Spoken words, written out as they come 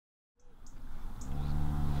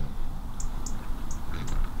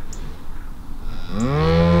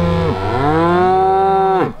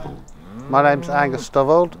My name's Angus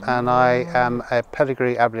Stovold and I am a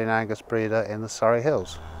pedigree Aberdeen Angus breeder in the Surrey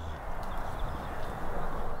Hills.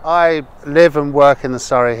 I live and work in the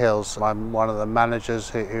Surrey Hills. I'm one of the managers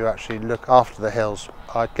who actually look after the hills.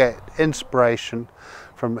 I get inspiration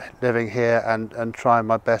from living here and trying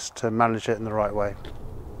my best to manage it in the right way.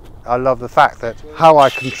 I love the fact that how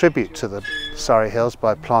I contribute to the Surrey Hills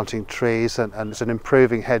by planting trees and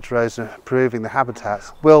improving hedgerows and improving the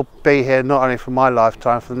habitats will be here not only for my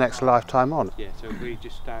lifetime, for the next lifetime on. Yeah, so we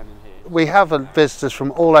just standing here. We have visitors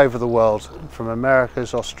from all over the world, from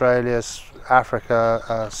Americas, Australia's,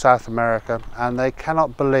 Africa, South America, and they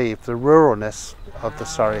cannot believe the ruralness of the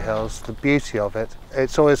Surrey Hills, the beauty of it.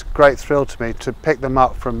 It's always a great thrill to me to pick them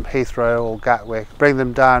up from Heathrow or Gatwick, bring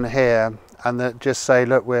them down here and just say,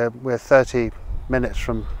 look, we're 30 minutes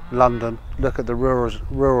from London, look at the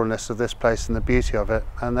ruralness of this place and the beauty of it,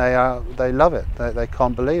 and they love it, they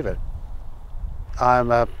can't believe it. I'm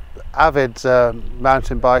an avid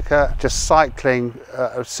mountain biker, just cycling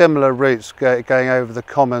similar routes going over the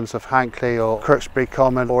commons of Hankley or Crooksbury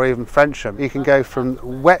Common or even Frensham. You can go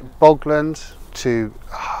from wet bogland to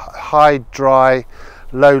high dry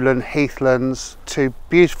lowland heathlands to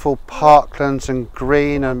beautiful parklands and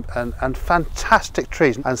green and fantastic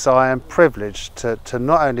trees, and so I am privileged to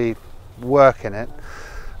not only work in it,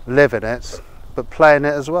 live in it, but play in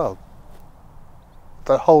it as well.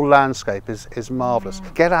 The whole landscape is marvellous.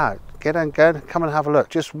 Get out, get and go, come and have a look.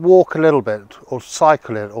 Just walk a little bit or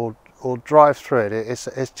cycle it or drive through it.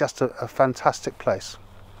 It's just a fantastic place.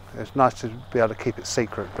 It's nice to be able to keep it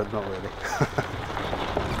secret, but not really.